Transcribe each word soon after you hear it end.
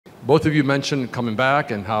both of you mentioned coming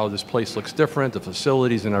back and how this place looks different, the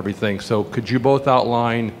facilities and everything. So could you both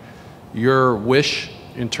outline your wish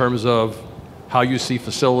in terms of how you see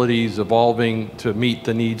facilities evolving to meet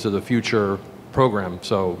the needs of the future program?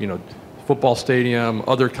 So, you know, football stadium,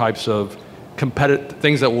 other types of competitive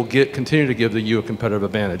things that will continue to give the U a competitive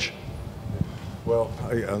advantage. Well,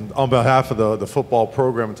 on behalf of the football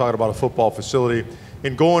program, I'm talking about a football facility.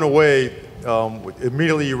 In going away,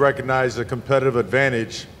 immediately you recognize the competitive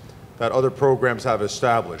advantage that other programs have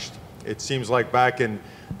established. It seems like back in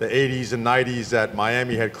the 80s and 90s that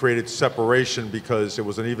Miami had created separation because it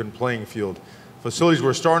was an even playing field. Facilities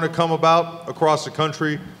were starting to come about across the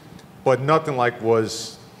country, but nothing like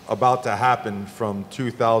was about to happen from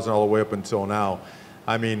 2000 all the way up until now.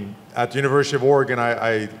 I mean, at the University of Oregon,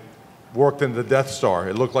 I worked in the Death Star.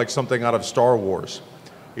 It looked like something out of Star Wars.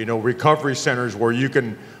 You know, recovery centers where you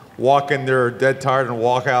can walk in there dead tired and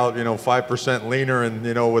walk out, you know, 5% leaner and,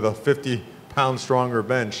 you know, with a 50-pound stronger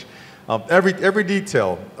bench. Every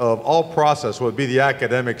detail of all process, whether it be the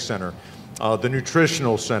academic center, the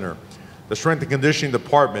nutritional center, the strength and conditioning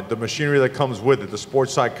department, the machinery that comes with it, the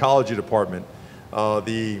sports psychology department,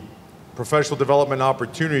 the professional development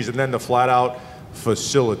opportunities, and then the flat-out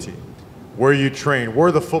facility, where you train,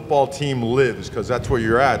 where the football team lives, because that's where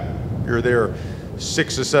you're at. You're there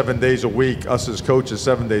 6 to 7 days a week, us as coaches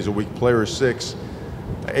 7 days a week, players 6,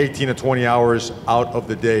 18 to 20 hours out of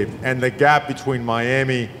the day. And the gap between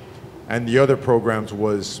Miami and the other programs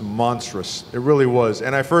was monstrous. It really was.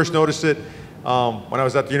 And I first noticed it when I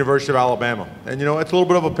was at the University of Alabama. And you know, it's a little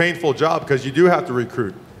bit of a painful job because you do have to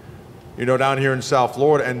recruit, you know, down here in South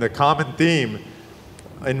Florida. And the common theme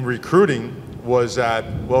in recruiting was that,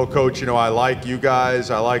 well, coach, you know, I like you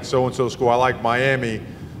guys, I like so-and-so school, I like Miami,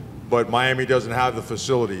 but Miami doesn't have the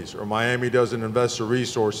facilities, or Miami doesn't invest the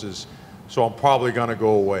resources, so I'm probably gonna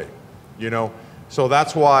go away, you know? So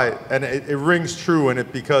that's why, and it rings true in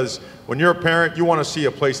it, because when you're a parent, you wanna see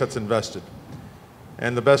a place that's invested.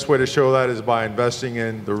 And the best way to show that is by investing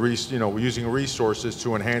in using resources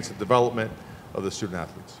to enhance the development of the student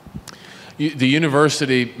athletes. The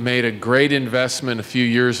university made a great investment a few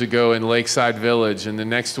years ago in Lakeside Village, and the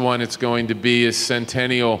next one it's going to be is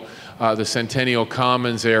Centennial, the Centennial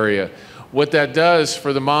Commons area. What that does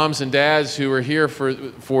for the moms and dads who are here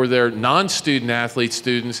for their non-student athlete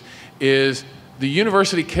students is the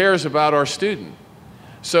university cares about our student.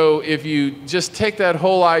 So if you just take that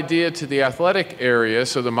whole idea to the athletic area,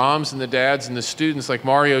 so the moms and the dads and the students, like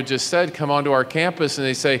Mario just said, come onto our campus and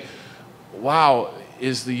they say, wow,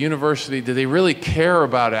 is the university, do they really care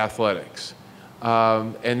about athletics?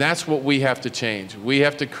 And that's what we have to change. We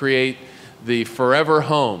have to create the forever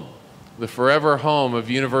home of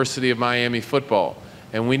University of Miami football.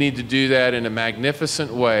 And we need to do that in a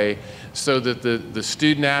magnificent way so that the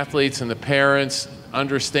student athletes and the parents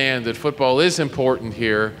understand that football is important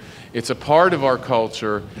here, it's a part of our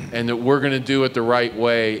culture, and that we're gonna do it the right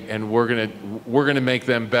way, and we're gonna make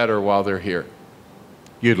them better while they're here.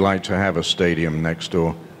 You'd like to have a stadium next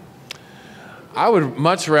door? I would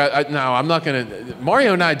much rather, no, I'm not gonna,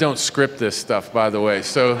 Mario and I don't script this stuff, by the way,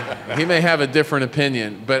 so he may have a different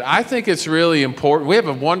opinion, but I think it's really important. We have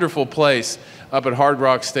a wonderful place up at Hard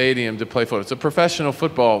Rock Stadium to play football. It's a professional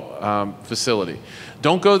football facility.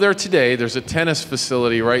 Don't go there today. There's a tennis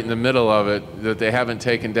facility right in the middle of it that they haven't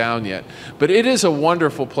taken down yet. But it is a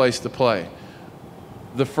wonderful place to play.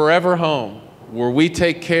 The forever home, where we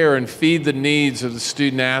take care and feed the needs of the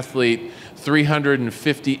student athlete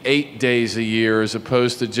 358 days a year as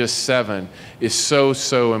opposed to just 7, is so,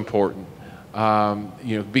 so important.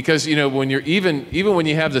 Because when you're even when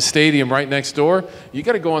you have the stadium right next door, you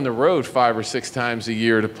got to go on the road 5 or 6 times a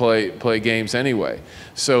year to play games anyway.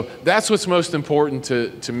 So that's what's most important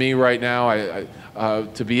to me right now.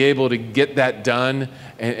 To be able to get that done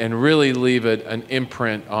and really leave an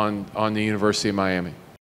imprint on the University of Miami.